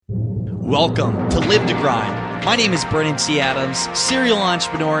Welcome to Live to Grind. My name is Brennan C. Adams, serial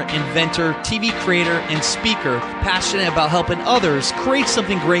entrepreneur, inventor, TV creator, and speaker, passionate about helping others create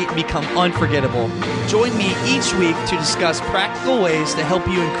something great and become unforgettable. Join me each week to discuss practical ways to help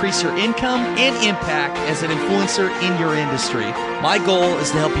you increase your income and impact as an influencer in your industry. My goal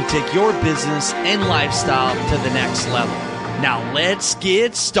is to help you take your business and lifestyle to the next level. Now let's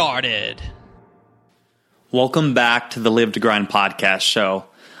get started. Welcome back to the Live to Grind podcast show.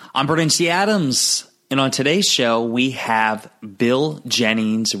 I'm Brennan C. Adams, and on today's show, we have Bill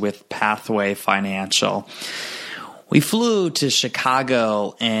Jennings with Pathway Financial. We flew to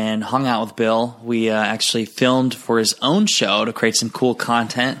Chicago and hung out with Bill. We actually filmed for his own show to create some cool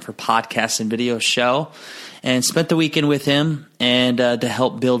content for podcast and video show, and spent the weekend with him and to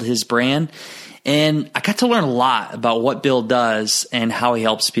help build his brand. And I got to learn a lot about what Bill does and how he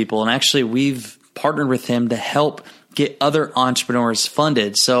helps people. And actually, we've partnered with him to help get other entrepreneurs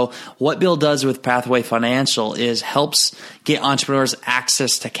funded. So what Bill does with Pathway Financial is helps get entrepreneurs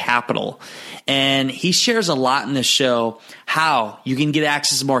access to capital. And he shares a lot in this show how you can get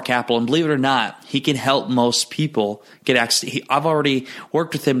access to more capital. And believe it or not, he can help most people get access. I've already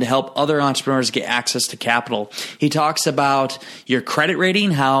worked with him to help other entrepreneurs get access to capital. He talks about your credit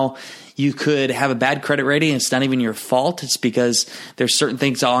rating, how you could have a bad credit rating. It's not even your fault. It's because there's certain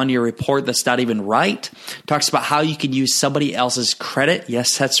things on your report that's not even right. Talks about how you can use somebody else's credit.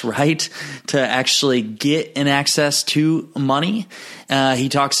 Yes, that's right. To actually get an access to money. He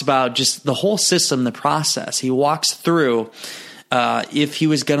talks about just the whole system, the process. He walks through if he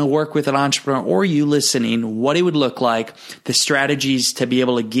was going to work with an entrepreneur or you listening, what it would look like, the strategies to be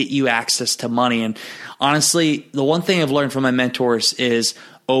able to get you access to money. And honestly, the one thing I've learned from my mentors is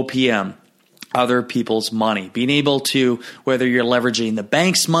OPM, other people's money. Being able to, whether you're leveraging the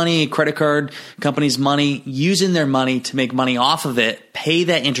bank's money, credit card company's money, using their money to make money off of it, pay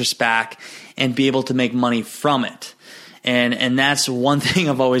that interest back, and be able to make money from it. And that's one thing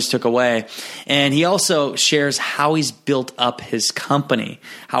I've always took away. And he also shares how he's built up his company,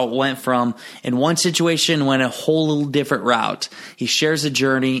 how it went from in one situation, went a whole little different route. He shares a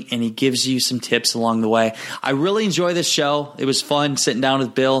journey and he gives you some tips along the way. I really enjoy this show. It was fun sitting down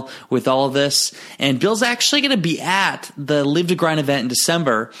with Bill with all of this. And Bill's actually going to be at the Live to Grind event in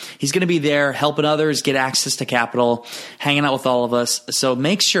December. He's going to be there helping others get access to capital, hanging out with all of us. So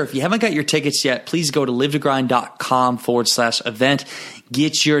make sure, if you haven't got your tickets yet, please go to livetogrind.com/event.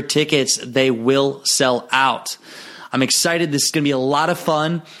 Get your tickets. They will sell out. I'm excited. This is going to be a lot of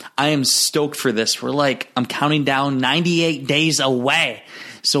fun. I am stoked for this. I'm counting down 98 days away.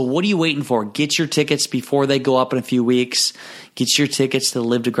 So what are you waiting for? Get your tickets before they go up in a few weeks. Get your tickets to the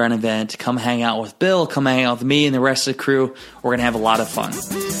Live to Grind event. Come hang out with Bill. Come hang out with me and the rest of the crew. We're going to have a lot of fun.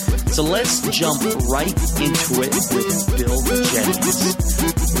 So let's jump right into it with Bill Jennings.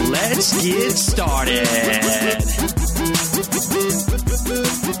 Let's get started.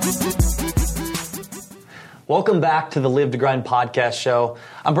 Welcome back to the Live to Grind podcast show.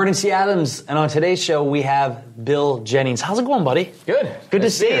 I'm Brennan C. Adams, and on today's show, we have Bill Jennings. How's it going, buddy? Good. Good to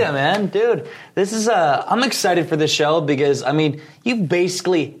see you, man. Dude, this is I'm excited for this show because, you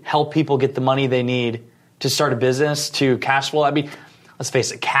basically help people get the money they need to start a business, to cash flow. Let's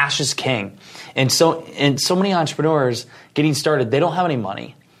face it, cash is king. And so many entrepreneurs getting started, they don't have any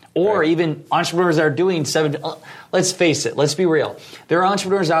money. Or right. Even entrepreneurs that are doing let's face it, let's be real. There are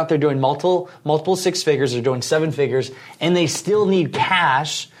entrepreneurs out there doing multiple six figures, they're doing seven figures, and they still need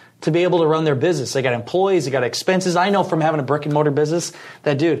cash to be able to run their business. They got employees, they got expenses. I know from having a brick and mortar business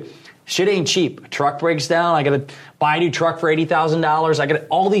that, dude, shit ain't cheap. A truck breaks down, I got to buy a new truck for $80,000. I got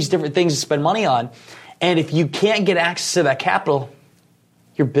all these different things to spend money on. And if you can't get access to that capital,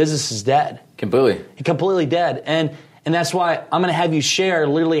 your business is dead. Completely dead. And that's why I'm going to have you share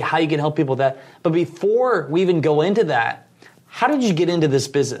literally how you can help people with that. But before we even go into that, how did you get into this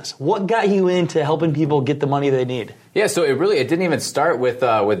business? What got you into helping people get the money they need? Yeah, so it didn't even start with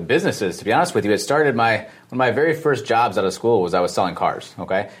businesses. To be honest with you, it started one of my very first jobs out of school was I was selling cars.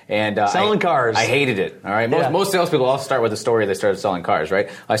 Okay, and selling cars. I hated it. All right, most salespeople all start with the story they started selling cars. Right,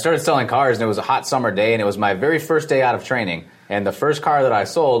 I started selling cars, and it was a hot summer day, and it was my very first day out of training. And the first car that I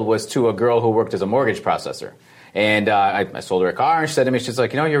sold was to a girl who worked as a mortgage processor. And I sold her a car, and she said to me, she's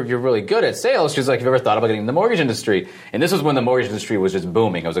like, you're really good at sales. She's like, have you ever thought about getting in the mortgage industry? And this was when the mortgage industry was just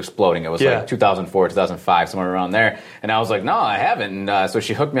booming. It was exploding. It was like 2004, 2005, somewhere around there. And I was like, no, I haven't. And so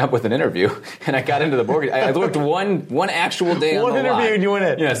she hooked me up with an interview, and I got into the mortgage. I worked one actual day on the lot. One interview, and you went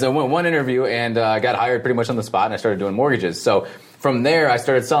in. Yeah, so one interview, and got hired pretty much on the spot, and I started doing mortgages. So from there, I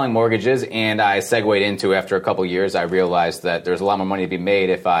started selling mortgages, and I segued into, after a couple years, I realized that there's a lot more money to be made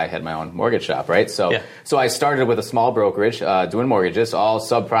if I had my own mortgage shop, right? So I started with a small brokerage doing mortgages, all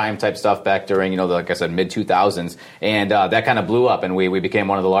subprime type stuff back during, like I said, mid-2000s, and that kind of blew up, and we became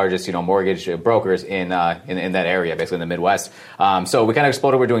one of the largest, mortgage brokers in that area, basically in the Midwest. So we kind of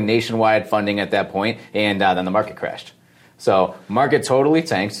exploded. We're doing nationwide funding at that point, and then the market crashed. So market totally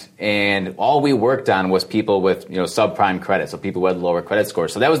tanked, and all we worked on was people with subprime credit, so people who had lower credit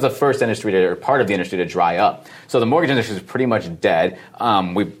scores. So that was the first industry or part of the industry to dry up. So the mortgage industry was pretty much dead.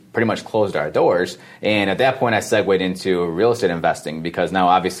 We pretty much closed our doors, and at that point I segued into real estate investing because now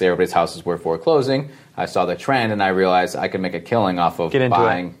obviously everybody's houses were foreclosing. I saw the trend, and I realized I could make a killing off of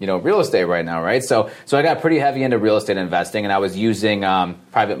buying, real estate right now, right? So I got pretty heavy into real estate investing, and I was using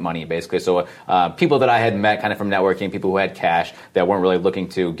private money, basically. So people that I had met kind of from networking, people who had cash that weren't really looking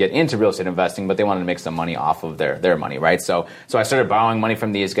to get into real estate investing, but they wanted to make some money off of their money, right? So I started borrowing money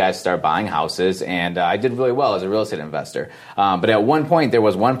from these guys to start buying houses, and I did really well as a real estate investor. But at one point, there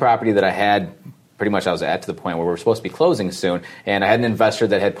was one property that I had. Pretty much I was at to the point where we were supposed to be closing soon, and I had an investor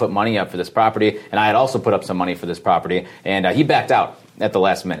that had put money up for this property, and I had also put up some money for this property, and he backed out at the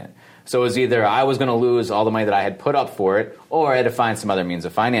last minute. So it was either I was going to lose all the money that I had put up for it, or I had to find some other means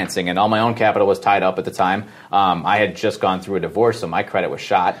of financing, and all my own capital was tied up at the time. I had just gone through a divorce, so my credit was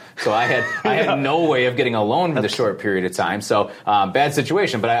shot. So I had no way of getting a loan for the short period of time. So bad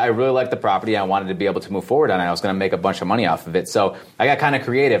situation, but I really liked the property. I wanted to be able to move forward on it. I was going to make a bunch of money off of it. So I got kind of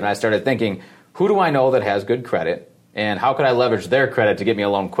creative, and I started thinking, who do I know that has good credit, and how could I leverage their credit to get me a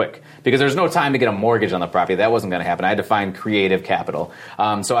loan quick? Because there's no time to get a mortgage on the property. That wasn't going to happen. I had to find creative capital.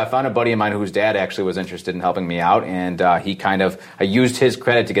 So I found a buddy of mine whose dad actually was interested in helping me out, and I used his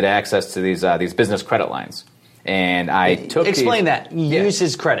credit to get access to these business credit lines. And I took Explain that. Use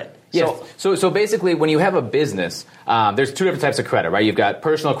his credit. Yeah. So basically, when you have a business, there's two different types of credit, right? You've got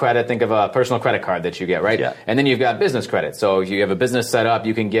personal credit. Think of a personal credit card that you get, right? Yeah. And then you've got business credit. So if you have a business set up,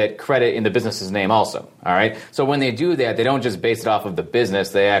 you can get credit in the business's name also, all right? So when they do that, they don't just base it off of the business.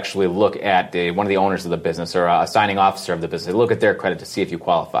 They actually look at one of the owners of the business or a signing officer of the business. They look at their credit to see if you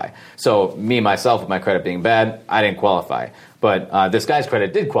qualify. So myself, with my credit being bad, I didn't qualify. But this guy's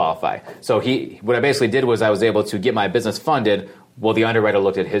credit did qualify. So what I basically did was I was able to get my business funded. Well, the underwriter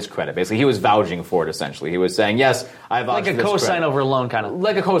looked at his credit. Basically, he was vouching for it, essentially. He was saying, yes, I vouch for this credit. Like a cosign over a loan, kind of.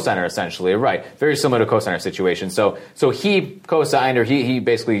 Like a cosigner, essentially, right. Very similar to a cosigner situation. So he co-signed, or he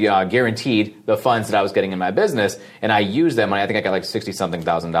basically guaranteed the funds that I was getting in my business, and I used that money. I think I got like $60-something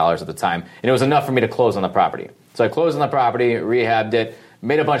thousand at the time, and it was enough for me to close on the property. So I closed on the property, rehabbed it,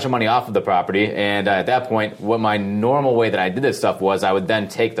 made a bunch of money off of the property, and at that point, what my normal way that I did this stuff was I would then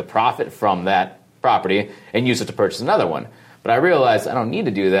take the profit from that property and use it to purchase another one. But I realized I don't need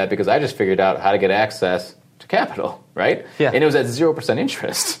to do that because I just figured out how to get access to capital, right? Yeah. And it was at 0%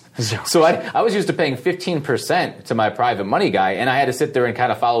 interest. 0%. So I was used to paying 15% to my private money guy, and I had to sit there and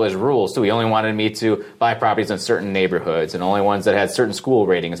kind of follow his rules too. He only wanted me to buy properties in certain neighborhoods and only ones that had certain school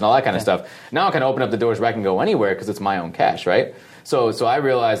ratings and all that kind of stuff. Now I can open up the doors where I can go anywhere because it's my own cash, right? So I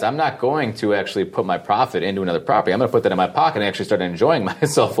realized I'm not going to actually put my profit into another property. I'm going to put that in my pocket and actually start enjoying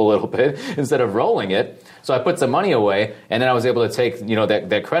myself a little bit instead of rolling it. So I put some money away, and then I was able to take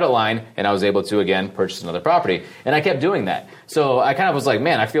that credit line, and I was able to, again, purchase another property. And I kept doing that. So I kind of was like,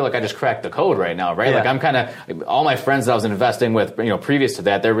 man, I feel like I just cracked the code right now, right? Yeah. Like I'm kind of, all my friends that I was investing with, previous to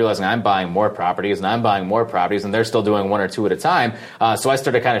that, they're realizing I'm buying more properties, and I'm buying more properties, and they're still doing one or two at a time. So I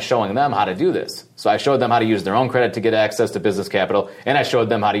started kind of showing them how to do this. So I showed them how to use their own credit to get access to business capital, and I showed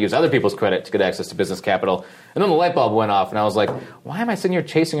them how to use other people's credit to get access to business capital. And then the light bulb went off, and I was like, why am I sitting here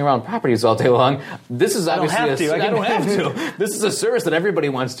chasing around properties all day long? This is obviously I don't have to. This is a service that everybody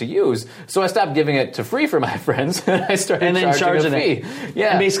wants to use. So I stopped giving it to free for my friends, and I started charging a fee.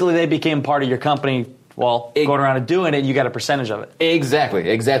 Yeah. And basically they became part of your company. Well, going around and doing it, you got a percentage of it.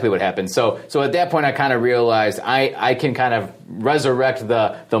 Exactly what happened. So at that point, I kind of realized I can kind of resurrect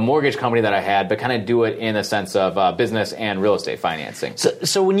the mortgage company that I had, but kind of do it in a sense of business and real estate financing.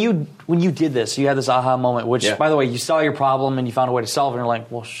 So when you did this, you had this aha moment, which, by the way, you saw your problem and you found a way to solve it, and you're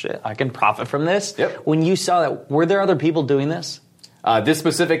like, well, shit, I can profit from this. Yep. When you saw that, were there other people doing this? This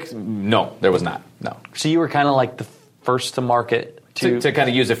specific, no, there was not, no. So you were kind of like the first to market to kind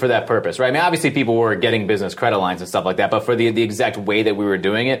of use it for that purpose, right? I mean, obviously people were getting business credit lines and stuff like that, but for the exact way that we were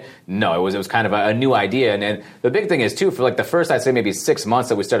doing it, no, it was kind of a new idea. And the big thing is too, for like the first, I'd say maybe 6 months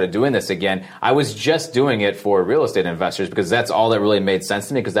that we started doing this again, I was just doing it for real estate investors because that's all that really made sense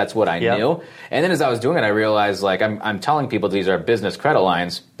to me because that's what I knew. And then as I was doing it, I realized like I'm telling people these are business credit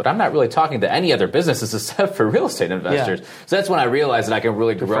lines, but I'm not really talking to any other businesses except for real estate investors. So that's when I realized that I can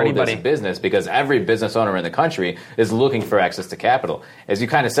really grow this business, because every business owner in the country is looking for access to capital. As you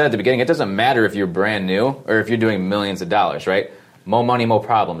kind of said at the beginning, it doesn't matter if you're brand new or if you're doing millions of dollars, right? More money, more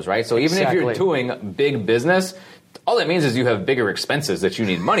problems, right? So even if you're doing big business, all that means is you have bigger expenses that you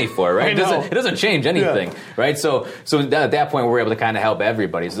need money for, right? It doesn't change anything, right? So at that point, we're able to kind of help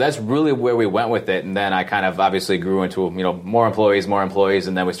everybody. So that's really where we went with it. And then I kind of obviously grew into, more employees,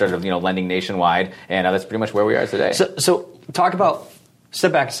 and then we started, lending nationwide. And that's pretty much where we are today. So talk about,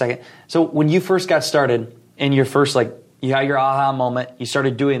 step back a second. So when you first got started and your first, you had your aha moment, you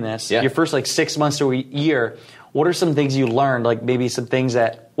started doing this, your first 6 months to a year, what are some things you learned, maybe some things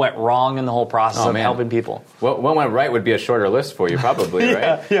that went wrong in the whole process of helping people? What went right would be a shorter list for you, probably,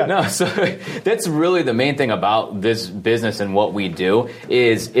 right? Yeah. No, so that's really the main thing about this business and what we do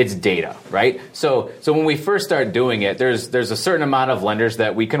is it's data, right? So when we first start doing it, there's a certain amount of lenders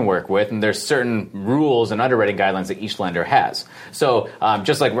that we can work with, and there's certain rules and underwriting guidelines that each lender has. So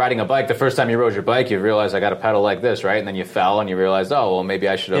just like riding a bike, the first time you rode your bike, you realize I got to pedal like this, right? And then you fell and you realized, oh, well, maybe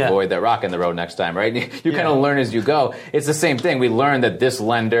I should avoid that rock in the road next time, right? You kind of learn as you go. It's the same thing. We learn that this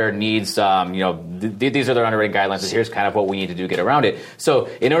lender needs, these are their underwriting guidelines, and here's kind of what we need to do to get around it. So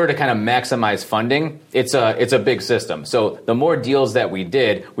in order to kind of maximize funding, it's a big system. So the more deals that we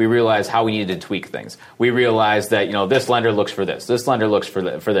did, we realized how we needed to tweak things. We realized that, this lender looks for this lender looks for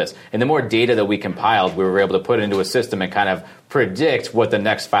this. And the more data that we compiled, we were able to put into a system and kind of predict what the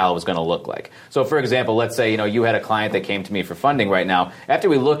next file was going to look like. So for example, let's say, you had a client that came to me for funding right now. After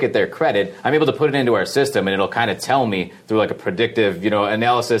we look at their credit, I'm able to put it into our system, and it'll kind of tell me through a predictive,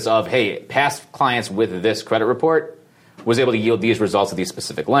 analysis of, hey, past clients with this credit report was able to yield these results of these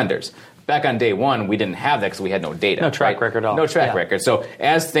specific lenders. Back on day one, we didn't have that because we had no data. No track record at all. No track record. So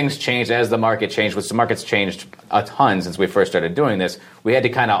as things changed, as the market changed, which the market's changed a ton since we first started doing this, we had to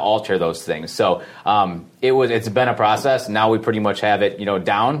kind of alter those things. So it's been a process. Now we pretty much have it,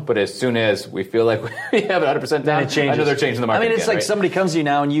 down. But as soon as we feel like we have it 100% down, another change in the market. It's like somebody comes to you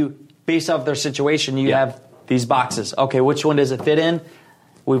now and you, based off their situation, you have these boxes. Okay, which one does it fit in?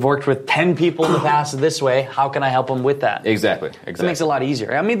 We've worked with 10 people in the past this way. How can I help them with that? Exactly. It makes it a lot easier.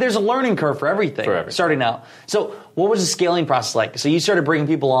 There's a learning curve for everything. Starting out. So what was the scaling process like? So you started bringing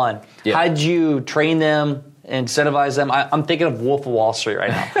people on. Yeah. How did you train them, incentivize them? I'm thinking of Wolf of Wall Street right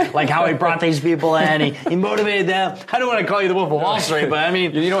now. Like how he brought these people in, he motivated them. I don't want to call you the Wolf of Wall Street, but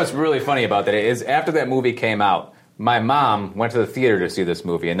You know what's really funny about that is after that movie came out, my mom went to the theater to see this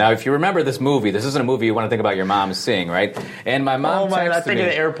movie. And now, if you remember this movie, this isn't a movie you want to think about your mom seeing, right? And my mom I think of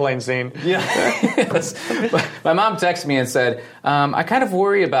the airplane scene. Yeah. My mom texted me and said, I kind of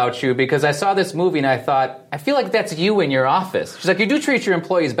worry about you because I saw this movie and I thought, I feel like that's you in your office. She's like, you do treat your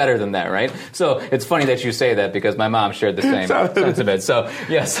employees better than that, right? So it's funny that you say that because my mom shared the same sentiment. So,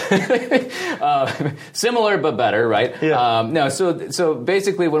 yes. Similar but better, right? Yeah. So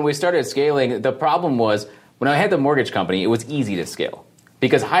basically when we started scaling, the problem was, when I had the mortgage company, it was easy to scale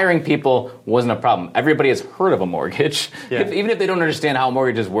because hiring people wasn't a problem. Everybody has heard of a mortgage. Yeah. Even if they don't understand how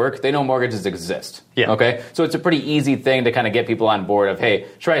mortgages work, they know mortgages exist. Yeah. Okay? So it's a pretty easy thing to kind of get people on board of, hey,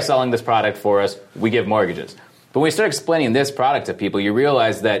 try selling this product for us. We give mortgages. But when you start explaining this product to people, you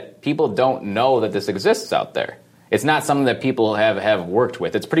realize that people don't know that this exists out there. It's not something that people have worked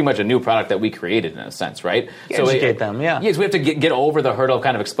with. It's pretty much a new product that we created in a sense, right? Educate them, yeah. Yes, we have to get over the hurdle of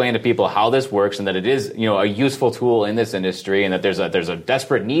kind of explain to people how this works and that it is, a useful tool in this industry and that there's a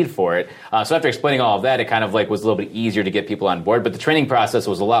desperate need for it. So after explaining all of that, it kind of was a little bit easier to get people on board. But the training process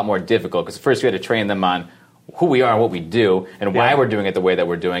was a lot more difficult because first we had to train them on who we are and what we do and why we're doing it the way that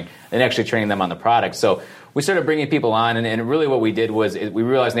we're doing and actually training them on the product. So we started bringing people on, and really what we did was we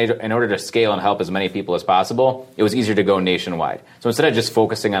realized in order to scale and help as many people as possible, it was easier to go nationwide. So instead of just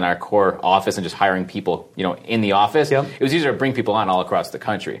focusing on our core office and just hiring people, in the office, it was easier to bring people on all across the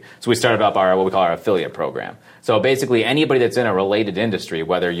country. So we started up what we call our affiliate program. So basically, anybody that's in a related industry,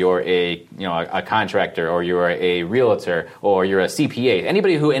 whether you're a contractor or you're a realtor or you're a CPA,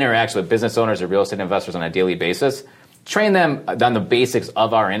 anybody who interacts with business owners or real estate investors on a daily basis, train them on the basics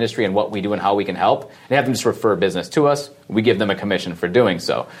of our industry and what we do and how we can help, and have them just refer business to us. We give them a commission for doing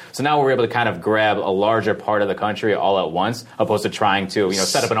so. So now we're able to kind of grab a larger part of the country all at once, opposed to trying to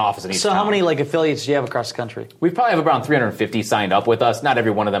set up an office in each town. So how many affiliates do you have across the country? We probably have around 350 signed up with us. Not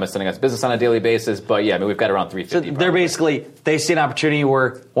every one of them is sending us business on a daily basis, but we've got around 350. So they're basically, they see an opportunity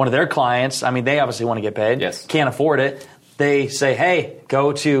where one of their clients, they obviously want to get paid, can't afford it. They say, hey,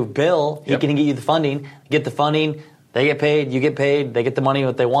 go to Bill. He can get you the funding, get the funding. They get paid, you get paid, they get the money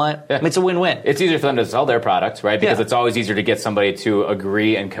what they want. Yeah. I mean, it's a win-win. It's easier for them to sell their product, right? Because it's always easier to get somebody to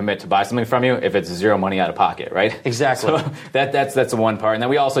agree and commit to buy something from you if it's zero money out of pocket, right? Exactly. So that's the one part. And then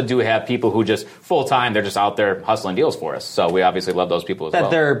we also do have people who just full-time, they're just out there hustling deals for us. So we obviously love those people as well.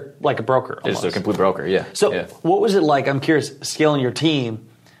 That they're like a broker almost. Just a complete broker, yeah. So what was it like, I'm curious, scaling your team,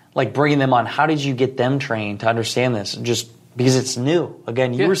 like bringing them on, how did you get them trained to understand this? Just because it's new.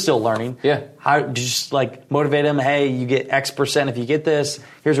 Again, you were still learning. Yeah. How did you just like motivate them? Hey, you get X% if you get this.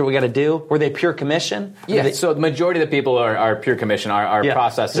 Here's what we got to do. Were they pure commission? Yeah. So the majority of the people are pure commission, are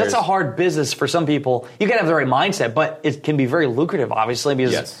processors. That's a hard business for some people. You got to have the right mindset, but it can be very lucrative, obviously,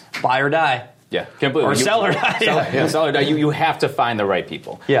 because buy or die. Yeah, completely. Or sell or die. Sell or die. You have to find the right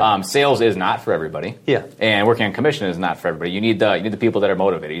people. Yeah. Sales is not for everybody. Yeah. And working on commission is not for everybody. You need the people that are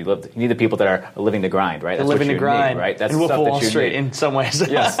motivated. You need the people that are living the grind, right? That's living the grind, need, right? That's and the stuff that you Street need. In some ways.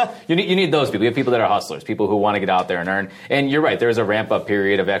 Yes. You need those people. You have people that are hustlers, people who want to get out there and earn. And you're right. There's a ramp up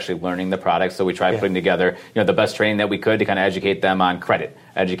period of actually learning the product. So we try putting together, the best training that we could to kind of educate them on credit,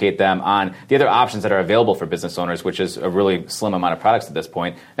 educate them on the other options that are available for business owners, which is a really slim amount of products at this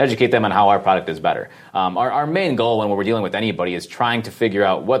point, educate them on how our product is better. Our main goal when we're dealing with anybody is trying to figure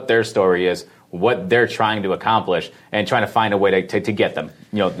out what their story is, what they're trying to accomplish, and trying to find a way to get them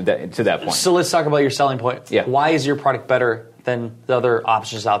to that point. So let's talk about your selling point. Yeah. Why is your product better than the other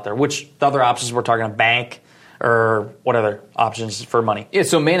options out there? Which the other options we're talking about, bank, or what other options for money? Yeah,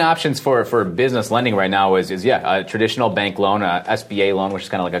 so main options for business lending right now is a traditional bank loan, a SBA loan, which is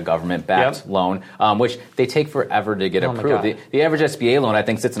kind of like a government-backed loan, which they take forever to get approved. The average SBA loan, I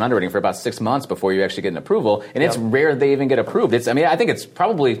think, sits in underwriting for about 6 months before you actually get an approval, and it's rare they even get approved. I think it's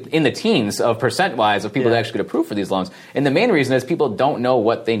probably in the teens of percent-wise of people that actually get approved for these loans. And the main reason is people don't know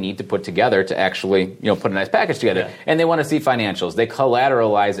what they need to put together to actually put a nice package together, and they want to see financials. They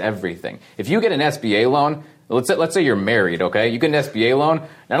collateralize everything. If you get an SBA loan, let's say you're married, okay? You get an SBA loan.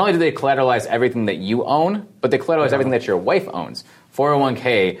 Not only do they collateralize everything that you own, but they collateralize everything that your wife owns.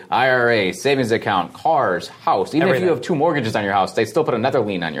 401k, IRA, savings account, cars, house. Even if you have 2 mortgages on your house, they still put another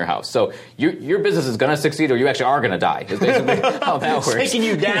lien on your house. So your business is going to succeed or you actually are going to die is basically how that works. Taking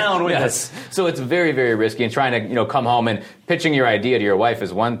you down with this. So it's very, very risky. And trying to come home and pitching your idea to your wife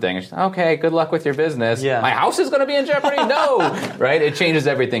is one thing. She's, okay, good luck with your business. Yeah. My house is going to be in jeopardy? No. Right? It changes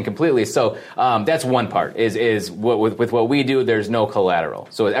everything completely. So that's one part is with what we do, there's no collateral.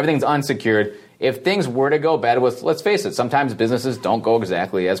 So everything's unsecured. If things were to go bad, let's face it, sometimes businesses don't go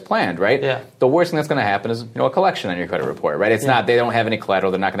exactly as planned, right? Yeah. The worst thing that's going to happen is a collection on your credit report, right? It's not, they don't have any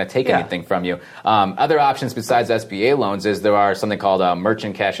collateral, they're not going to take anything from you. Other options besides SBA loans is there are something called a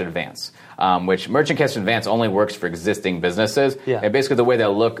merchant cash advance. Which merchant cash advance only works for existing businesses. Yeah. And basically the way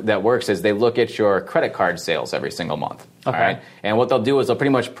that works is they look at your credit card sales every single month. Okay. All right? And what they'll do is they'll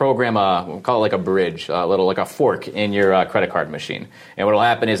pretty much program we'll call it like a bridge, like a fork in your credit card machine. And what will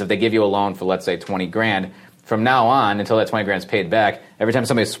happen is if they give you a loan for, let's say, 20 grand, from now on until that 20 grand is paid back, every time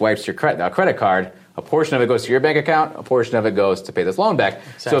somebody swipes your credit card, a portion of it goes to your bank account, a portion of it goes to pay this loan back.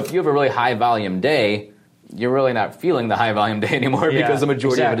 Exactly. So if you have a really high volume day, you're really not feeling the high volume day anymore because the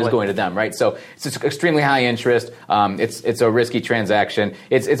majority of it is going to them, right? So it's just extremely high interest. It's a risky transaction.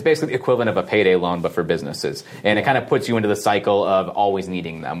 It's basically the equivalent of a payday loan, but for businesses. And it kind of puts you into the cycle of always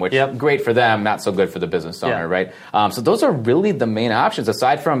needing them, which great for them, not so good for the business owner, right? So those are really the main options,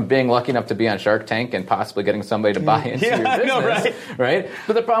 aside from being lucky enough to be on Shark Tank and possibly getting somebody to buy into your business, know, right?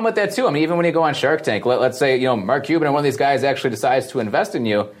 But the problem with that too, even when you go on Shark Tank, let's say Mark Cuban or one of these guys actually decides to invest in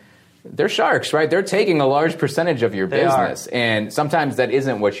you. They're sharks, right? They're taking a large percentage of your business. And sometimes that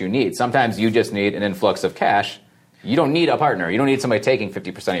isn't what you need. Sometimes you just need an influx of cash. You don't need a partner. You don't need somebody taking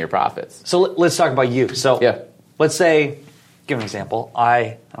 50% of your profits. So let's talk about you. So let's say, give an example.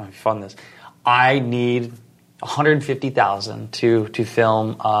 I fund this. I need $150,000 to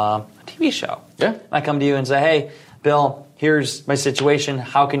film a TV show. Yeah. I come to you and say, hey, Bill, here's my situation.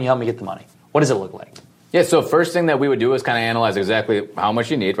 How can you help me get the money? What does it look like? Yeah, so first thing that we would do is kind of analyze exactly how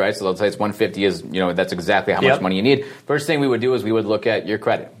much you need, right? So let's say it's 150 is, that's exactly how much money you need. First thing we would do is we would look at your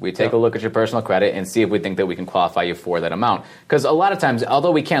credit. We take a look at your personal credit and see if we think that we can qualify you for that amount. Because a lot of times,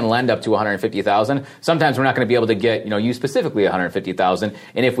 although we can lend up to $150,000, sometimes we're not going to be able to get, you specifically $150,000.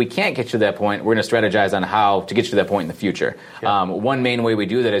 And if we can't get you to that point, we're going to strategize on how to get you to that point in the future. Yeah. One main way we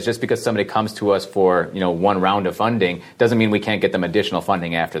do that is just because somebody comes to us for, one round of funding doesn't mean we can't get them additional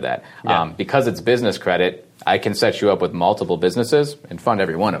funding after that. Yeah. Because it's business credit, I can set you up with multiple businesses and fund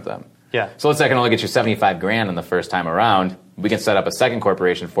every one of them. Yeah. So let's say I can only get you $75,000 on the first time around. We can set up a second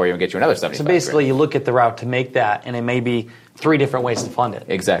corporation for you and get you another $75,000. So basically, you look at the route to make that, and it may be 3 different ways to fund it.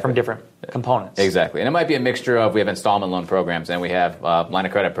 Exactly. From different components. Exactly. And it might be a mixture of, we have installment loan programs and we have line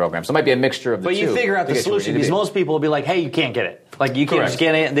of credit programs. So it might be a mixture of the two. But you figure out the solution, because most people will be like, hey, you can't get it. Like, you can't just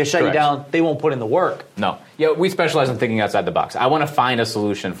get it. They shut you down. They won't put in the work. No. Yeah, we specialize in thinking outside the box. I want to find a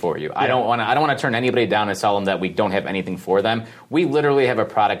solution for you. I don't want to turn anybody down and tell them that we don't have anything for them. We literally have a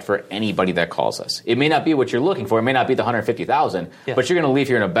product for anybody that calls us. It may not be what you're looking for. It may not be the $150,000, but you're going to leave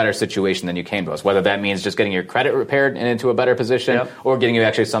here in a better situation than you came to us, whether that means just getting your credit repaired and into a better position or getting you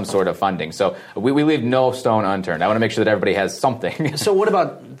actually some sort of funding. So we leave no stone unturned. I want to make sure that everybody has something. So what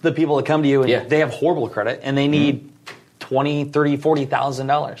about the people that come to you and they have horrible credit and they need $20,000, $30,000,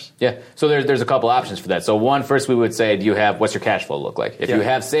 $40,000? Yeah. So there's a couple options for that. So one, first we would say, what's your cash flow look like? If you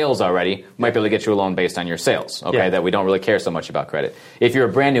have sales already, we might be able to get you a loan based on your sales, that we don't really care so much about credit. If you're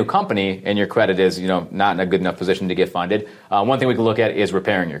a brand new company and your credit is, not in a good enough position to get funded, one thing we can look at is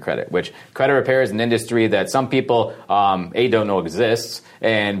repairing your credit, which credit repair is an industry that some people, A, don't know exists,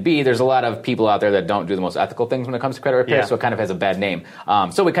 and B, there's a lot of people out there that don't do the most ethical things when it comes to credit repair, so it kind of has a bad name.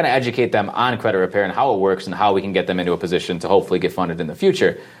 So we kind of educate them on credit repair and how it works and how we can get them into a position to hopefully get funded in the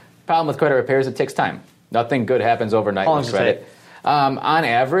future. Problem with credit repair is it takes time. Nothing good happens overnight with credit. On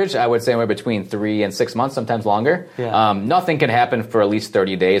average, I would say we're between 3 and 6 months, sometimes longer. Nothing can happen for at least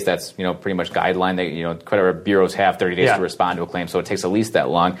 30 days. That's pretty much guideline. That credit bureaus have 30 days to respond to a claim, so it takes at least that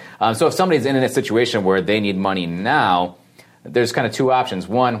long. So if somebody's in a situation where they need money now, there's kind of two options.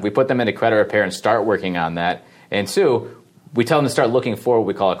 One, we put them into credit repair and start working on that. And two, we tell them to start looking for what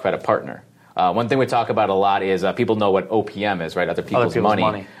we call a credit partner. One thing we talk about a lot is people know what OPM is, right? Other people's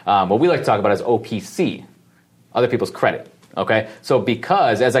money. What we like to talk about is OPC, other people's credit. Okay, so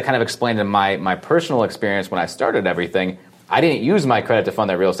because, as I kind of explained in my personal experience when I started everything, I didn't use my credit to fund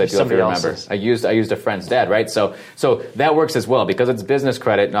that real estate deal, if you remember. I used a friend's dad, right? So that works as well. Because it's business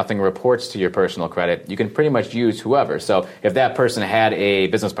credit, nothing reports to your personal credit. You can pretty much use whoever. So if that person had a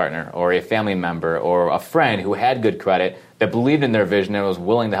business partner or a family member or a friend who had good credit that believed in their vision and was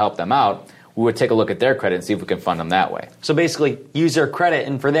willing to help them out, we would take a look at their credit and see if we can fund them that way. So basically, use their credit,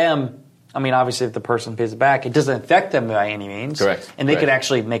 and for them, I mean, obviously, if the person pays it back, it doesn't affect them by any means. Correct. And they could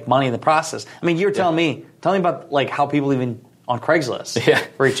actually make money in the process. I mean, you're telling me about like how people even on Craigslist.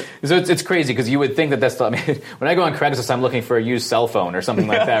 So it's crazy because you would think that's when I go on Craigslist, I'm looking for a used cell phone or something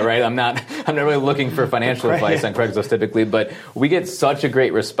like that, right? I'm not really looking for financial advice on Craigslist typically, but we get such a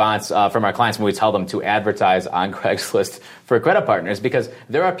great response from our clients when we tell them to advertise on Craigslist for credit partners, because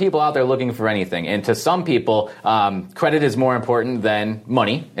there are people out there looking for anything. And to some people, credit is more important than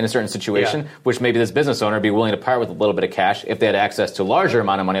money in a certain situation, which maybe this business owner would be willing to part with a little bit of cash if they had access to a larger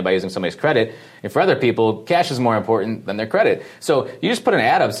amount of money by using somebody's credit. And for other people, cash is more important than their credit. So you just put an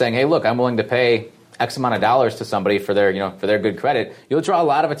ad up saying, hey, look, I'm willing to pay X amount of dollars to somebody for their good credit. You'll draw a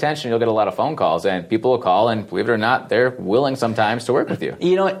lot of attention. You'll get a lot of phone calls, and people will call, and believe it or not, they're willing sometimes to work with you.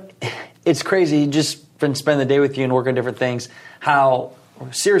 It's crazy. Just been spending the day with you and working on different things. How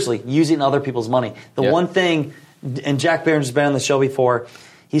seriously using other people's money. The one thing, and Jack Barron's has been on the show before.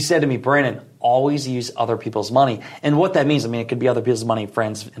 He said to me, Brandon, always use other people's money. And what that means, it could be other people's money,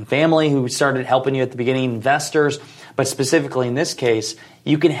 friends and family who started helping you at the beginning, investors. But specifically in this case,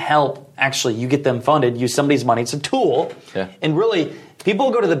 you can help, you get them funded, use somebody's money. It's a tool. And really, people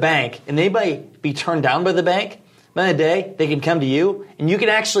go to the bank and they might be turned down by the bank. By the day, they can come to you, and you can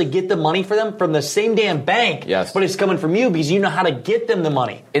actually get the money for them from the same damn bank. But it's coming from you because you know how to get them the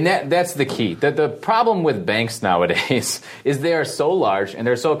money. And that's the key. The problem with banks nowadays is they are so large and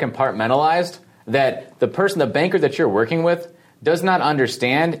they're so compartmentalized that the banker that you're working with does not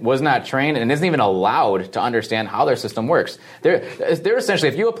understand, was not trained, and isn't even allowed to understand how their system works. They're essentially,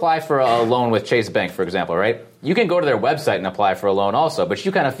 if you apply for a loan with Chase Bank, for example, right? You can go to their website and apply for a loan also, but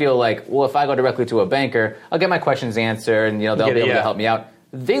you kind of feel like, well, if I go directly to a banker, I'll get my questions answered, and they'll be able to help me out.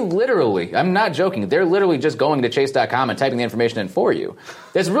 They literally, I'm not joking, they're literally just going to chase.com and typing the information in for you.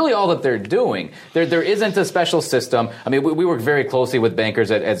 That's really all that they're doing. There isn't a special system. We work very closely with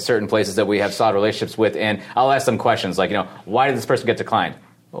bankers at certain places that we have solid relationships with, and I'll ask them questions like, why did this person get declined?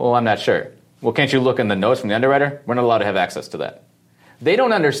 Well, I'm not sure. Well, can't you look in the notes from the underwriter? We're not allowed to have access to that. They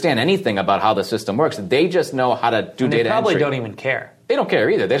don't understand anything about how the system works. They just know how to do data entry. They probably don't even care. They don't care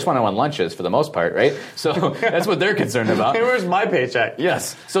either. They just want to win lunches for the most part, right? So that's what they're concerned about. Hey, where's my paycheck?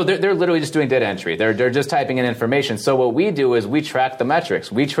 Yes. So they're literally just doing data entry. They're just typing in information. So what we do is we track the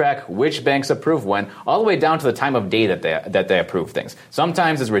metrics. We track which banks approve when, all the way down to the time of day that they approve things.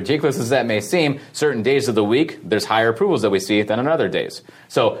 Sometimes, as ridiculous as that may seem, certain days of the week, there's higher approvals that we see than on other days.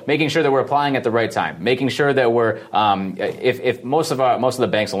 So making sure that we're applying at the right time, making sure that we're, if most of the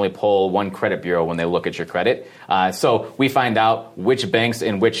banks only pull one credit bureau when they look at your credit, so we find out which which banks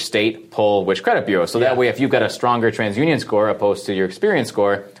in which state pull which credit bureau. So that way, if you've got a stronger TransUnion score opposed to your Experian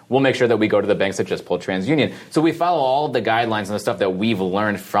score, we'll make sure that we go to the banks that just pull TransUnion. So we follow all of the guidelines and the stuff that we've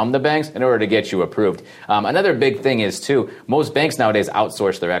learned from the banks in order to get you approved. Another big thing is, too, most banks nowadays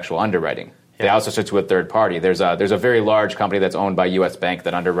outsource their actual underwriting. They outsource it to a third party. There's a very large company that's owned by U.S. Bank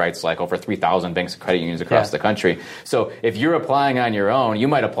that underwrites like over 3,000 banks and credit unions across the country. So if you're applying on your own, you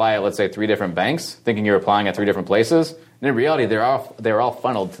might apply at, let's say, 3 different banks, thinking you're applying at 3 different places. And in reality, they're all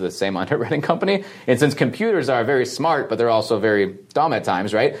funneled to the same underwriting company. And since computers are very smart, but they're also very dumb at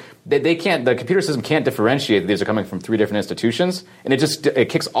times, right? The computer system can't differentiate that these are coming from 3 different institutions, and it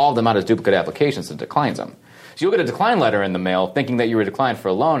kicks all of them out as duplicate applications and declines them. So you'll get a decline letter in the mail thinking that you were declined for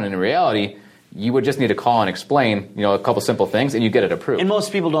a loan, and in reality, you would just need to call and explain, a couple simple things, and you get it approved. And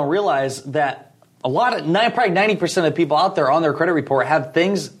most people don't realize that probably 90% of the people out there on their credit report have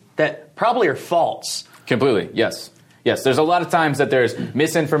things that probably are false. Completely, yes. Yes, there's a lot of times that there's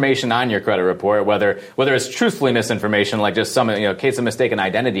misinformation on your credit report, whether it's truthfully misinformation, like just some case of mistaken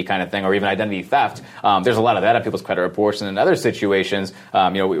identity kind of thing, or even identity theft. There's a lot of that on people's credit reports. And in other situations, we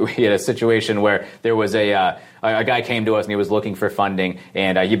had a situation where there was a guy came to us and he was looking for funding,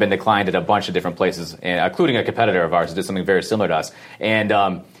 and he'd been declined at a bunch of different places, including a competitor of ours who did something very similar to us. And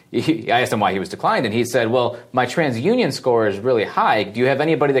I asked him why he was declined, and he said, well, my TransUnion score is really high. Do you have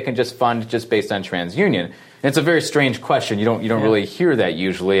anybody that can just fund just based on TransUnion? And it's a very strange question. You don't really hear that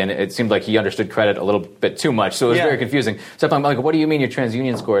usually, and it seemed like he understood credit a little bit too much, so it was very confusing. So I'm like, what do you mean your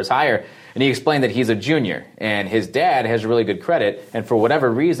TransUnion score is higher? And he explained that he's a junior, and his dad has really good credit, and for whatever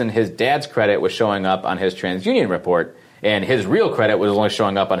reason, his dad's credit was showing up on his TransUnion report, and his real credit was only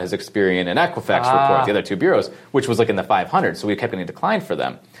showing up on his Experian and Equifax report, the other 2 bureaus, which was like in the 500s, so we kept getting declined for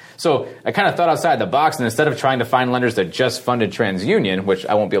them. So I kind of thought outside the box, and instead of trying to find lenders that just funded TransUnion, which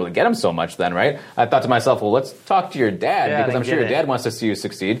I won't be able to get them so much then, right? I thought to myself, well, let's talk to your dad, because I'm sure your dad wants to see you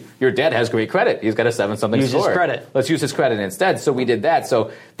succeed. Your dad has great credit. He's got a 7-something score. Use his credit. Let's use his credit instead. So we did that.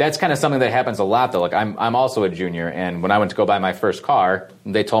 So that's kind of something that happens a lot, though. Like I'm also a junior, and when I went to go buy my first car,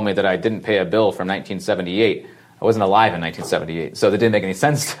 they told me that I didn't pay a bill from 1978. I wasn't alive in 1978, so that didn't make any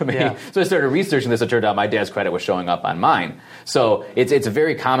sense to me. Yeah. So I started researching this. It turned out my dad's credit was showing up on mine. So it's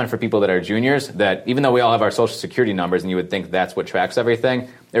very common for people that are juniors that even though we all have our social security numbers and you would think that's what tracks everything,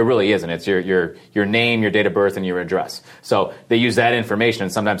 it really isn't. It's your name, your date of birth, and your address. So they use that information,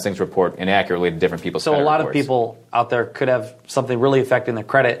 and sometimes things report inaccurately to different people's credit reports. So a lot of people out there could have something really affecting their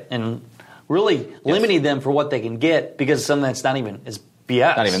credit and really limiting them for what they can get because of something that's not even as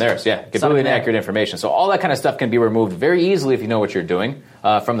BS. Not even theirs, yeah. Completely inaccurate information. So all that kind of stuff can be removed very easily if you know what you're doing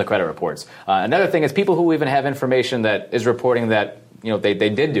from the credit reports. Another thing is people who even have information that is reporting that they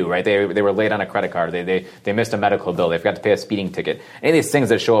did do, right? They were late on a credit card. They missed a medical bill. They forgot to pay a speeding ticket. Any of these things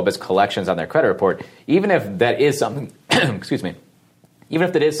that show up as collections on their credit report, even if that is something, excuse me, even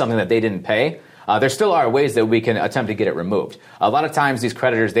if that is something that they didn't pay, there still are ways that we can attempt to get it removed. A lot of times these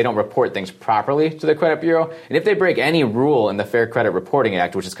creditors, they don't report things properly to the credit bureau. And if they break any rule in the Fair Credit Reporting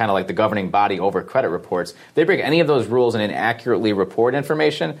Act, which is kind of like the governing body over credit reports, they break any of those rules and inaccurately report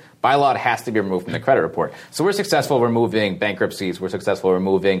information, by law it has to be removed from the credit report. So we're successful removing bankruptcies. We're successful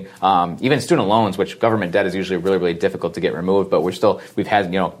removing even student loans, which government debt is usually really, really difficult to get removed. But we've had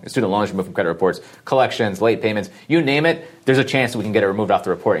student loans removed from credit reports, collections, late payments, you name it. There's a chance that we can get it removed off the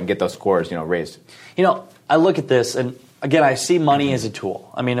report and get those scores raised. I look at this, and again, I see money as a tool.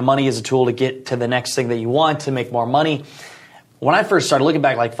 I mean, money is a tool to get to the next thing that you want, to make more money. When I first started looking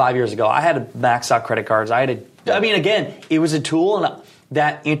back like 5 years ago, I had to max out credit cards. Again, it was a tool, and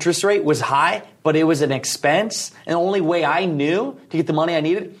that interest rate was high, but it was an expense. And the only way I knew to get the money I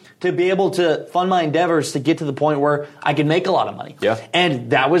needed to be able to fund my endeavors to get to the point where I could make a lot of money. Yeah.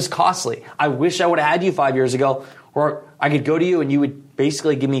 And that was costly. I wish I would have had you 5 years ago, where I could go to you and you would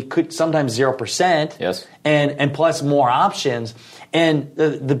basically give me sometimes 0%. Yes. And plus more options. And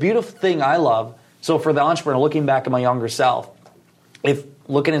the beautiful thing I love, so for the entrepreneur looking back at my younger self, if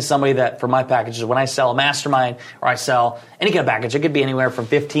looking at somebody that for my packages, when I sell a mastermind or I sell any kind of package, it could be anywhere from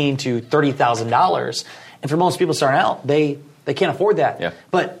 $15,000 to $30,000. And for most people starting out, they can't afford that. Yeah.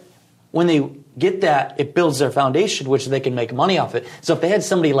 But when they get that, it builds their foundation, which they can make money off it. So if they had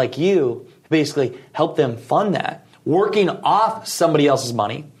somebody like you to basically help them fund that, working off somebody else's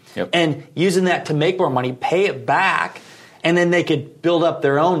money, and using that to make more money, pay it back, and then they could build up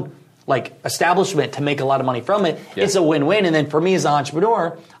their own establishment to make a lot of money from it. Yeah. It's a win-win. And then for me as an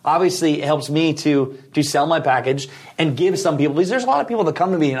entrepreneur, obviously it helps me to sell my package and give some people, because there's a lot of people that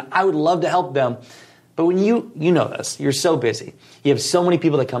come to me and I would love to help them. But when you know this, you're so busy. You have so many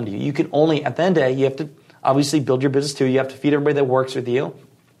people that come to you. You can only, at the end of the day, you have to obviously build your business too. You have to feed everybody that works with you.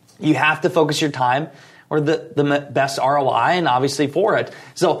 You have to focus your time or the best ROI and obviously for it.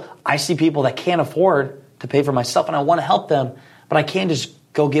 So I see people that can't afford to pay for my stuff and I want to help them, but I can't just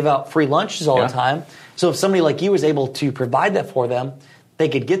go give out free lunches all the time. So if somebody like you was able to provide that for them, they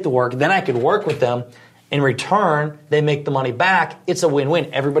could get the work, then I could work with them. In return, they make the money back. It's a win-win.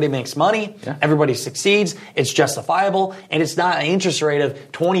 Everybody makes money. Yeah. Everybody succeeds. It's justifiable. And it's not an interest rate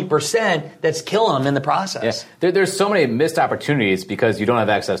of 20% that's killing them in the process. Yeah. There's so many missed opportunities because you don't have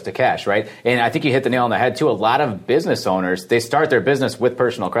access to cash, right? And I think you hit the nail on the head, too. A lot of business owners, they start their business with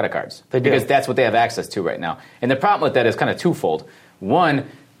personal credit cards. They do. Because that's what they have access to right now. And the problem with that is kind of twofold. One,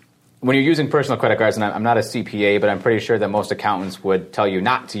 when you're using personal credit cards, and I'm not a CPA, but I'm pretty sure that most accountants would tell you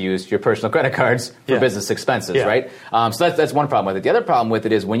not to use your personal credit cards for business expenses, right? So that's one problem with it. The other problem with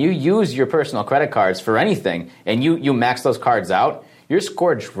it is when you use your personal credit cards for anything and you max those cards out, your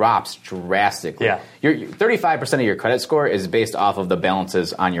score drops drastically. Yeah. 35% of your credit score is based off of the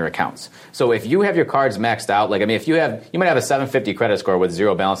balances on your accounts. So if you have your cards maxed out, if you might have a 750 credit score with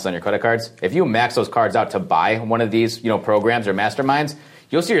zero balances on your credit cards. If you max those cards out to buy one of these, programs or masterminds,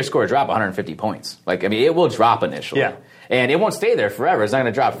 you'll see your score drop 150 points. It will drop initially. Yeah. And it won't stay there forever. It's not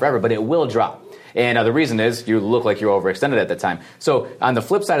going to drop forever, but it will drop. And the reason is you look like you're overextended at the time. So on the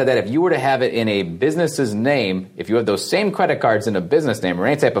flip side of that, if you were to have it in a business's name, if you have those same credit cards in a business name or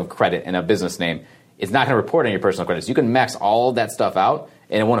any type of credit in a business name, it's not going to report on your personal credits. You can max all that stuff out,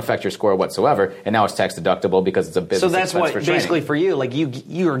 and it won't affect your score whatsoever. And now it's tax deductible because it's a business expense for training. So that's what, basically for you,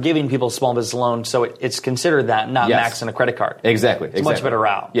 you are giving people a small business loan, so it's considered that, not maxing a credit card. Exactly. It's a much better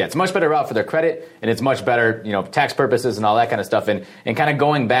route. Yeah, it's a much better route for their credit, and it's much better, tax purposes and all that kind of stuff. And kind of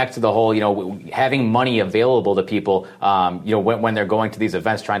going back to the whole, having money available to people, when they're going to these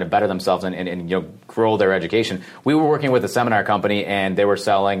events trying to better themselves and grow their education. We were working with a seminar company, and they were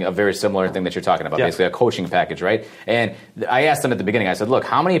selling a very similar thing that you're talking about, basically a coaching package, right? And I asked them at the beginning, I said, look,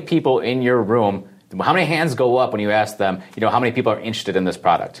 how many people in your room, how many hands go up when you ask them, how many people are interested in this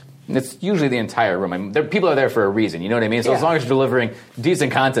product? And it's usually the entire room. People are there for a reason, you know what I mean? So as long as you're delivering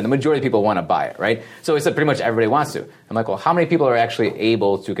decent content, the majority of people want to buy it, right? So it's pretty much everybody wants to. I'm like, well, how many people are actually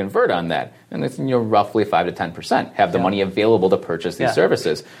able to convert on that? And it's roughly 5 to 10% have the money available to purchase these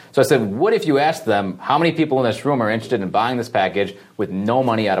services. So I said, what if you asked them, how many people in this room are interested in buying this package with no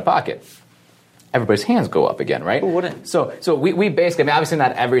money out of pocket? Everybody's hands go up again, right? Who wouldn't? So we basically, obviously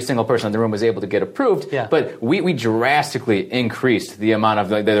not every single person in the room was able to get approved, but we drastically increased the amount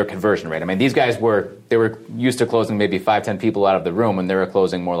of their conversion rate. these guys were used to closing maybe 5-10 people out of the room, and they were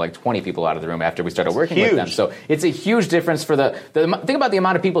closing more like 20 people out of the room after we started working with them. So it's a huge difference for think about the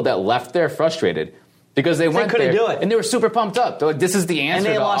amount of people that left there frustrated. Because they went couldn't there, do it. And they were super pumped up. They're like, this is the answer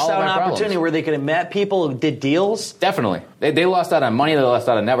and they to lost all out of on our an opportunity problems. where they could have met people, did deals. Definitely. They lost out on money. They lost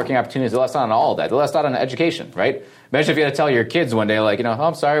out on networking opportunities. They lost out on all of that. They lost out on education, right? Imagine if you had to tell your kids one day, oh,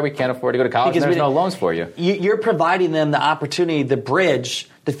 I'm sorry, we can't afford to go to college, and there's no loans for you. You're providing them the opportunity, the bridge,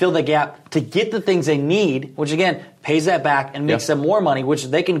 to fill the gap, to get the things they need, which, again, pays that back and makes them more money, which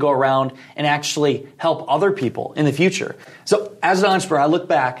they can go around and actually help other people in the future. So as an entrepreneur, I look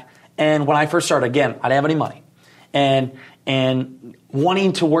back, and when I first started, again, I didn't have any money. And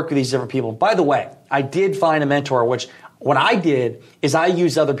wanting to work with these different people. By the way, I did find a mentor, which what I did is I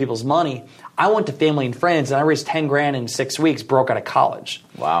used other people's money. I went to family and friends, and I raised $10,000 in 6 weeks, broke out of college.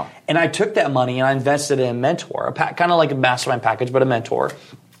 Wow. And I took that money and I invested in a mentor, kind of like a mastermind package, but a mentor.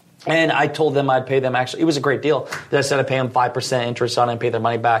 And I told them I'd pay them, actually, it was a great deal. I said I'd pay them 5% interest on it and pay their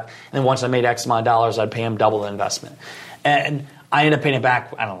money back. And then once I made X amount of dollars, I'd pay them double the investment. And I ended up paying it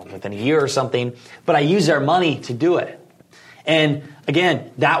back, I don't know, within a year or something. But I used their money to do it. And again,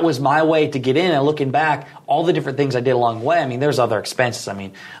 that was my way to get in. And looking back, all the different things I did along the way, there's other expenses.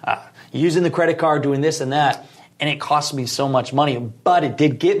 Using the credit card, doing this and that. And it cost me so much money. But it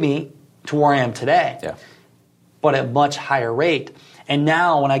did get me to where I am today. Yeah. But at a much higher rate. And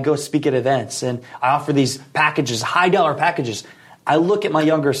now when I go speak at events and I offer these packages, high dollar packages, I look at my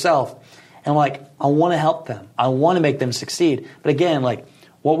younger self and I'm like, I want to help them. I want to make them succeed. But again,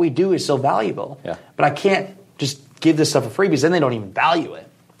 what we do is so valuable. Yeah. But I can't just give this stuff for free because then they don't even value it.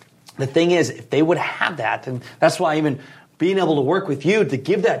 The thing is, if they would have that, and that's why even being able to work with you to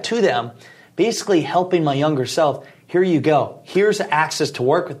give that to them, basically helping my younger self, here you go. Here's access to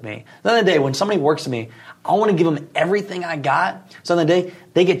work with me. At the end of the day, when somebody works with me, I want to give them everything I got. So at the end of the day,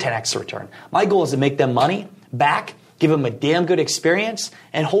 they get 10x return. My goal is to make them money back, give them a damn good experience,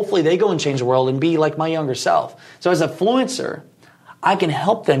 and hopefully they go and change the world and be like my younger self. So as a influencer, I can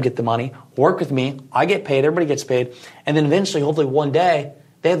help them get the money, work with me, I get paid, everybody gets paid, and then eventually, hopefully one day,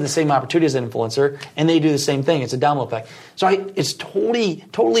 they have the same opportunity as an influencer, and they do the same thing. It's a domino effect. So it's totally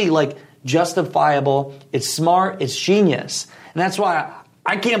justifiable. It's smart. It's genius. And that's why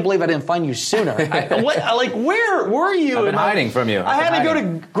I can't believe I didn't find you sooner. Where were you? I've been hiding from you. I had to go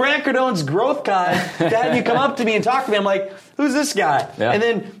to Grant Cardone's Growth Con to have you come up to me and talk to me. I'm like, who's this guy? Yeah. And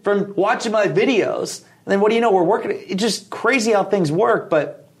then from watching my videos, and then what do you know? We're working. It's just crazy how things work,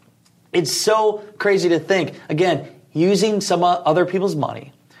 but it's so crazy to think. Again, using some other people's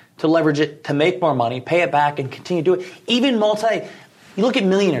money to leverage it, to make more money, pay it back, and continue to do it. Even you look at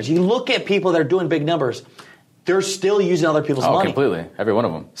millionaires, you look at people that are doing big numbers, they're still using other people's money. Oh, completely. Every one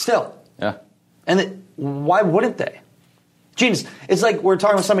of them. Still. Yeah. And why wouldn't they? Genius. It's like we're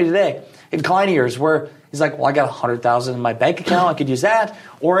talking with somebody today in client ears where he's like, well, I got $100,000 in my bank account. I could use that.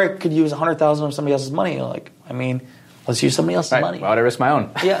 Or I could use $100,000 of somebody else's money. You're like, I mean, let's use somebody else's money. Why would I risk my own?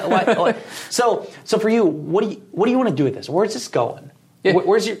 Yeah. Why? So for you, what do you want to do with this? Where's this going? Yeah.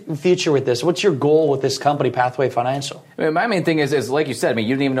 Where's your future with this? What's your goal with this company, Pathway Financial? I mean, my main thing is like you said, I mean,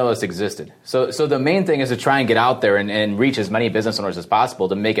 you didn't even know this existed. So the main thing is to try and get out there and reach as many business owners as possible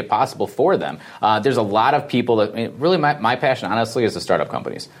to make it possible for them. There's a lot of people that, I mean, really my passion, honestly, is the startup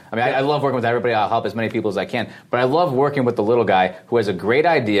companies. I mean, I love working with everybody. I'll help as many people as I can. But I love working with the little guy who has a great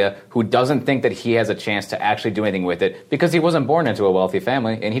idea, who doesn't think that he has a chance to actually do anything with it because he wasn't born into a wealthy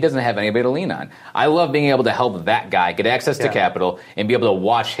family and he doesn't have anybody to lean on. I love being able to help that guy get access to capital and be able to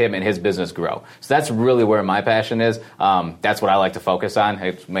watch him and his business grow. So that's really where my passion is. That's what I like to focus on.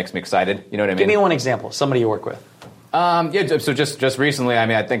 It makes me excited. You know what I mean? Give me one example. Somebody you work with. So just recently, I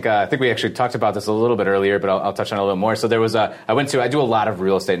mean, I think we actually talked about this a little bit earlier, but I'll touch on it a little bit more. So there was I do a lot of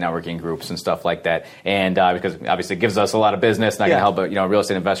real estate networking groups and stuff like that, and because obviously it gives us a lot of business, and I can help real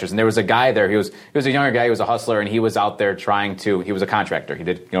estate investors. And there was a guy there. He was a younger guy. He was a hustler, and he was out there he was a contractor. He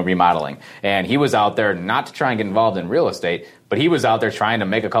did remodeling, and he was out there not to try and get involved in real estate, but he was out there trying to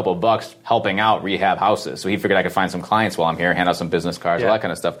make a couple of bucks helping out rehab houses. So he figured I could find some clients while I'm here, hand out some business cards, all that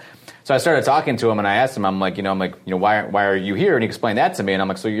kind of stuff. So I started talking to him, and I asked him, why are you here? And he explained that to me, and I'm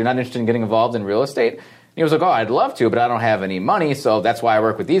like, so you're not interested in getting involved in real estate? And he was like, oh, I'd love to, but I don't have any money, so that's why I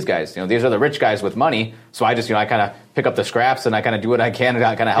work with these guys. These are the rich guys with money, so I just, I kind of pick up the scraps and I kind of do what I can to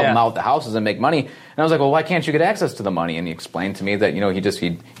kind of help them out with the houses and make money. And I was like, well, why can't you get access to the money? And he explained to me that,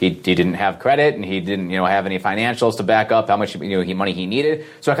 he didn't have credit and he didn't, have any financials to back up how much, money he needed.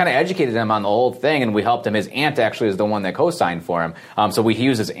 So I kind of educated him on the whole thing, and we helped him. His aunt actually is the one that co-signed for him. So we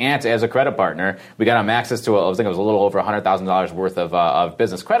used his aunt as a credit partner. We got him access to, I think it was a little over $100,000 worth of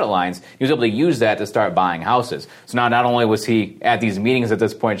business credit lines. He was able to use that to start buying houses. So now not only was he at these meetings at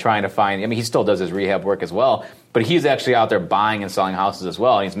this point trying to find, he still does his rehab work as well, but he's actually out there buying and selling houses as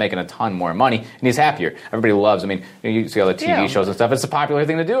well, and he's making a ton more money, and he's happier. Everybody loves, you see all the TV shows and stuff. It's a popular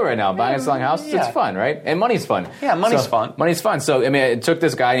thing to do right now, buying and selling houses. It's fun, right? And money's fun. Yeah, money's fun. Money's fun. So, it took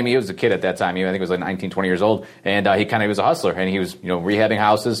this guy, he was a kid at that time. I think he was like 19, 20 years old, and he was a hustler, and he was, rehabbing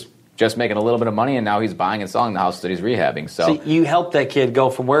houses, just making a little bit of money, and now he's buying and selling the houses that he's rehabbing. So you helped that kid go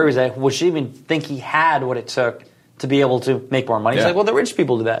from where he was at, which he even think he had what it took to be able to make more money. He's like, well, the rich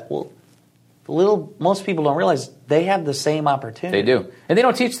people do that. Well, most people don't realize they have the same opportunity. They do. And they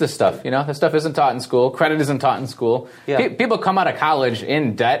don't teach this stuff. This stuff isn't taught in school. Credit isn't taught in school. Yeah. People come out of college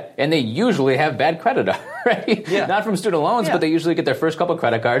in debt, and they usually have bad credit already. Yeah. Not from student loans, but they usually get their first couple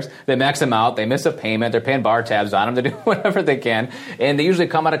credit cards. They max them out. They miss a payment. They're paying bar tabs on them. They do whatever they can. And they usually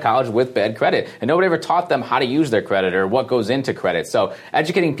come out of college with bad credit. And nobody ever taught them how to use their credit or what goes into credit. So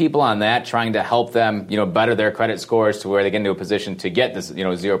educating people on that, trying to help them, better their credit scores to where they get into a position to get this,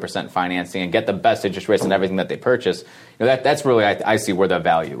 0% financing and get the best interest rates on everything that they purchase. That's really, I see where the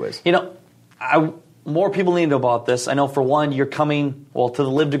value is. More people need to know about this. I know for one, you're coming, to the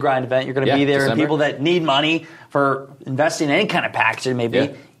Live to Grind event. You're going to be there, December. And people that need money for investing in any kind of package it may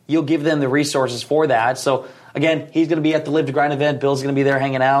be, you'll give them the resources for that. So, again, he's going to be at the Live to Grind event. Bill's going to be there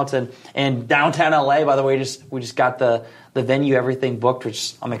hanging out. And downtown LA, by the way, we just got the venue, everything booked,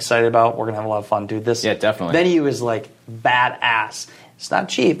 which I'm excited about. We're going to have a lot of fun doing this. Yeah, definitely. Venue is like badass. It's not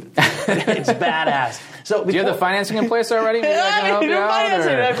cheap. It's badass. So do you have the financing in place already? Maybe I can help you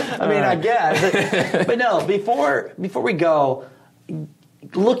out? I guess. But no, before we go,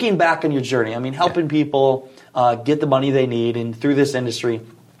 looking back on your journey, helping people get the money they need and through this industry,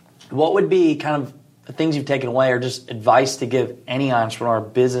 what would be kind of the things you've taken away or just advice to give any entrepreneur,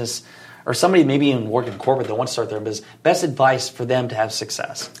 business, or somebody maybe even working corporate that wants to start their business, best advice for them to have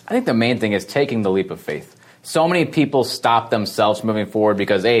success? I think the main thing is taking the leap of faith. So many people stop themselves moving forward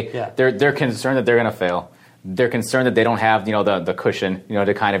because they're concerned that they're going to fail. They're concerned that they don't have the cushion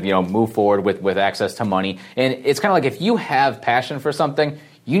to kind of move forward with access to money. And it's kind of like if you have passion for something,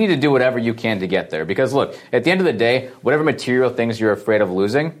 you need to do whatever you can to get there. Because look, at the end of the day, whatever material things you're afraid of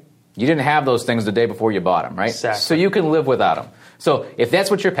losing, you didn't have those things the day before you bought them, right? Exactly. So you can live without them. So if that's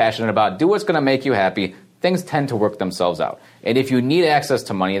what you're passionate about, do what's going to make you happy. things tend to work themselves out. And if you need access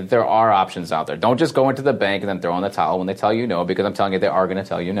to money, there are options out there. Don't just go into the bank and then throw in the towel when they tell you no, because I'm telling you they are going to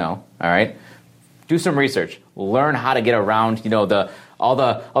tell you no. All right? Do some research. Learn how to get around, all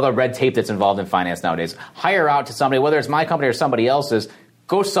the red tape that's involved in finance nowadays. Hire out to somebody, whether it's my company or somebody else's.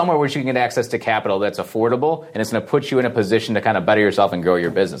 Go somewhere where you can get access to capital that's affordable, and it's going to put you in a position to kind of better yourself and grow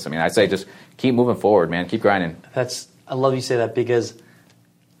your business. I mean, I say just keep moving forward, man. Keep grinding. I love you say that, because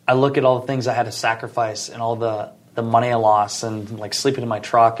I look at all the things I had to sacrifice and all the money I lost, and like sleeping in my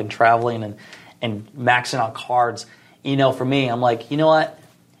truck and traveling and maxing out cards. For me, I'm like, you know what?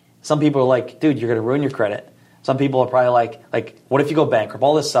 Some people are like, dude, you're going to ruin your credit. Some people are probably like, what if you go bankrupt?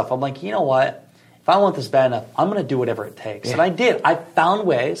 All this stuff. I'm like, you know what? If I want this bad enough, I'm going to do whatever it takes. Yeah. And I did. I found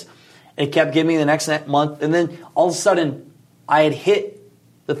ways. It kept giving me the next month. And then all of a sudden, I had hit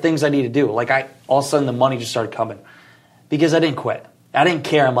the things I need to do. Like all of a sudden, the money just started coming. Because I didn't quit. I didn't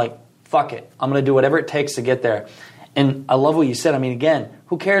care. I'm like, fuck it. I'm going to do whatever it takes to get there. And I love what you said. I mean, again,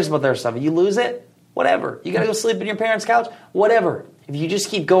 who cares about their stuff? If you lose it, whatever. You got to go sleep in your parents' couch, whatever. If you just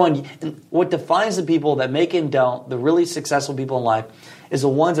keep going, and what defines the people that make it and don't, the really successful people in life, is the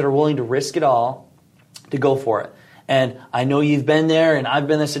ones that are willing to risk it all to go for it. And I know you've been there, and I've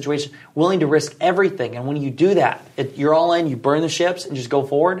been in this situation, willing to risk everything. And when you do that, you're all in, you burn the ships and just go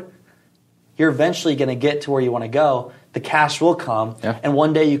forward, you're eventually going to get to where you want to go. The cash will come, and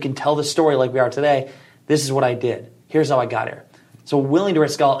one day you can tell the story like we are today. This is what I did. Here's how I got here. So willing to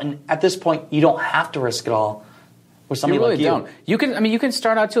risk it all. And at this point, you don't have to risk it all with somebody you really like you. Don't. You can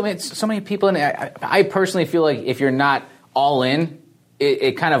start out too. I mean, so many people, and I personally feel like if you're not all in,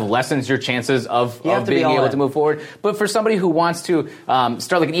 it kind of lessens your chances of being able to move forward. But for somebody who wants to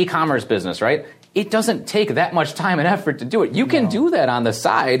start like an e-commerce business, right? It doesn't take that much time and effort to do it. You can do that on the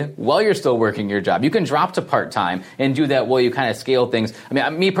side while you're still working your job. You can drop to part-time and do that while you kind of scale things. I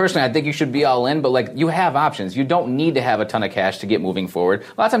mean, me personally, I think you should be all in, but like you have options. You don't need to have a ton of cash to get moving forward. A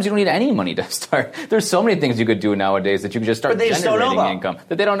lot of times you don't need any money to start. There's so many things you could do nowadays that you can just start generating income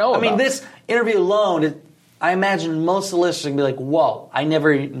that they don't know about. I mean, this interview alone, I imagine most of the listeners are going to be like, whoa, I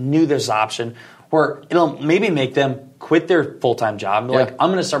never knew this option. Where it'll maybe make them quit their full-time job and be like, I'm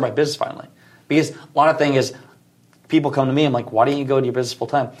going to start my business finally. Because a lot of things is people come to me, I'm like, why don't you go to your business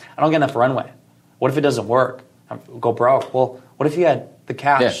full-time? I don't get enough runway. What if it doesn't work? I go broke. Well, what if you had the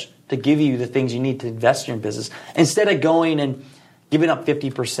cash to give you the things you need to invest in your business instead of going and giving up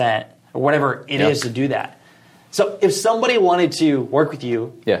 50% or whatever it is to do that? So if somebody wanted to work with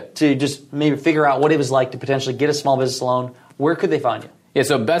you to just maybe figure out what it was like to potentially get a small business loan, where could they find you? Yeah,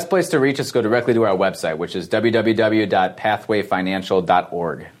 so best place to reach us is go directly to our website, which is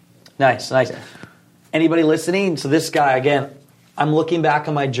www.pathwayfinancial.org. Nice. Anybody listening? So this guy, again, I'm looking back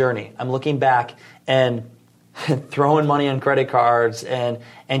on my journey. I'm looking back and throwing money on credit cards and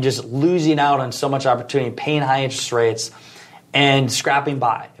just losing out on so much opportunity, paying high interest rates, and scrapping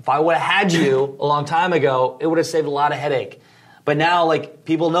by. If I would have had you a long time ago, it would have saved a lot of headache. But now, like,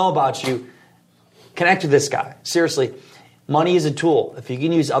 people know about you. Connect with this guy. Seriously, money is a tool. If you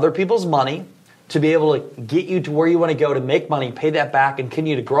can use other people's money to be able to get you to where you want to go to make money, pay that back, and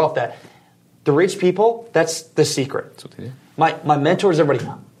continue to grow off that. The rich people, that's the secret. That's what they do. My mentors, everybody,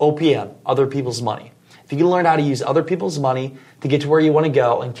 OPM, other people's money. If you can learn how to use other people's money to get to where you want to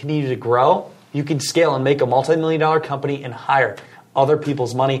go and continue to grow, you can scale and make a multi-million-dollar company and hire other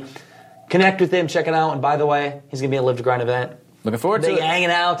people's money. Connect with him, check it out. And by the way, he's going to be at a Live to Grind event. Looking forward to it. Hanging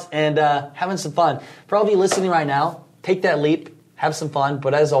out and having some fun. For all of you listening right now, take that leap, have some fun.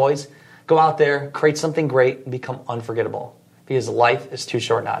 But as always, go out there, create something great, and become unforgettable. Because life is too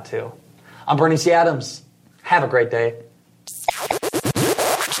short not to. I'm Bernie C. Adams. Have a great day.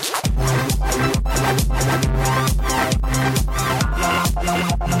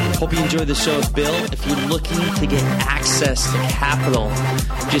 Hope you enjoyed the show with Bill. If you're looking to get access to capital,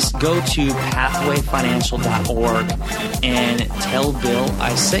 just go to pathwayfinancial.org and tell Bill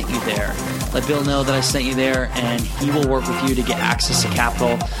I sent you there. Let Bill know that I sent you there, and he will work with you to get access to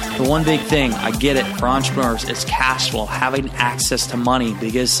capital. The one big thing, I get it, for entrepreneurs, is cash flow, having access to money,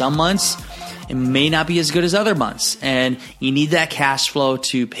 because some months it may not be as good as other months, and you need that cash flow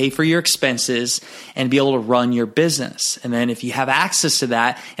to pay for your expenses and be able to run your business. And then if you have access to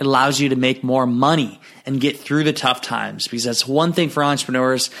that, it allows you to make more money and get through the tough times, because that's one thing for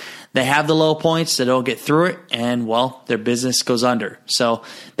entrepreneurs. They have the low points, they don't get through it, and, well, their business goes under. So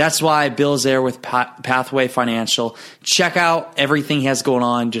that's why Bill's there with Pathway Financial. Check out everything he has going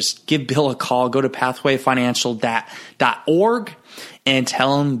on. Just give Bill a call. Go to pathwayfinancial.org and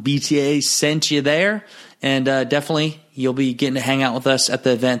tell him BTA sent you there. And definitely you'll be getting to hang out with us at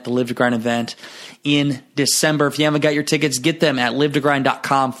the event, the Live to Grind event in December. If you haven't got your tickets, get them at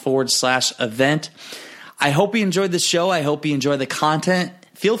livetogrind.com/event. I hope you enjoyed the show. I hope you enjoy the content.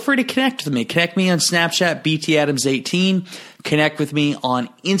 Feel free to connect with me. Connect me on Snapchat, BTAdams18. Connect with me on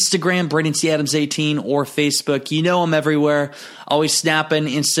Instagram, BrandonCAdams18, or Facebook. You know I'm everywhere. Always snapping,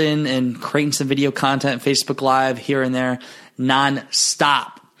 instant, and creating some video content, Facebook Live, here and there,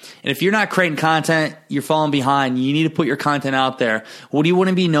 non-stop. And if you're not creating content, you're falling behind. You need to put your content out there. What do you want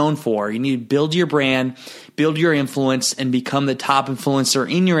to be known for? You need to build your brand, build your influence, and become the top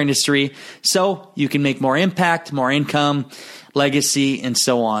influencer in your industry so you can make more impact, more income, legacy, and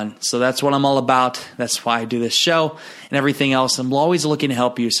so on. So that's what I'm all about. That's why I do this show and everything else. I'm always looking to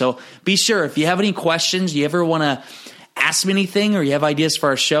help you. So be sure, if you have any questions, you ever want to ask me anything, or you have ideas for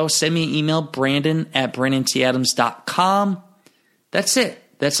our show, send me an email, brandon@BrandonTAdams.com. That's it.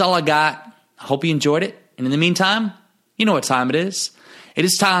 That's all I got. I hope you enjoyed it. And in the meantime, you know what time it is. It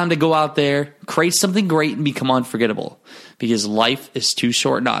is time to go out there, create something great, and become unforgettable, because life is too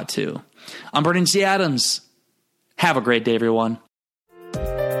short not to. I'm Brandon C. Adams. Have a great day, everyone.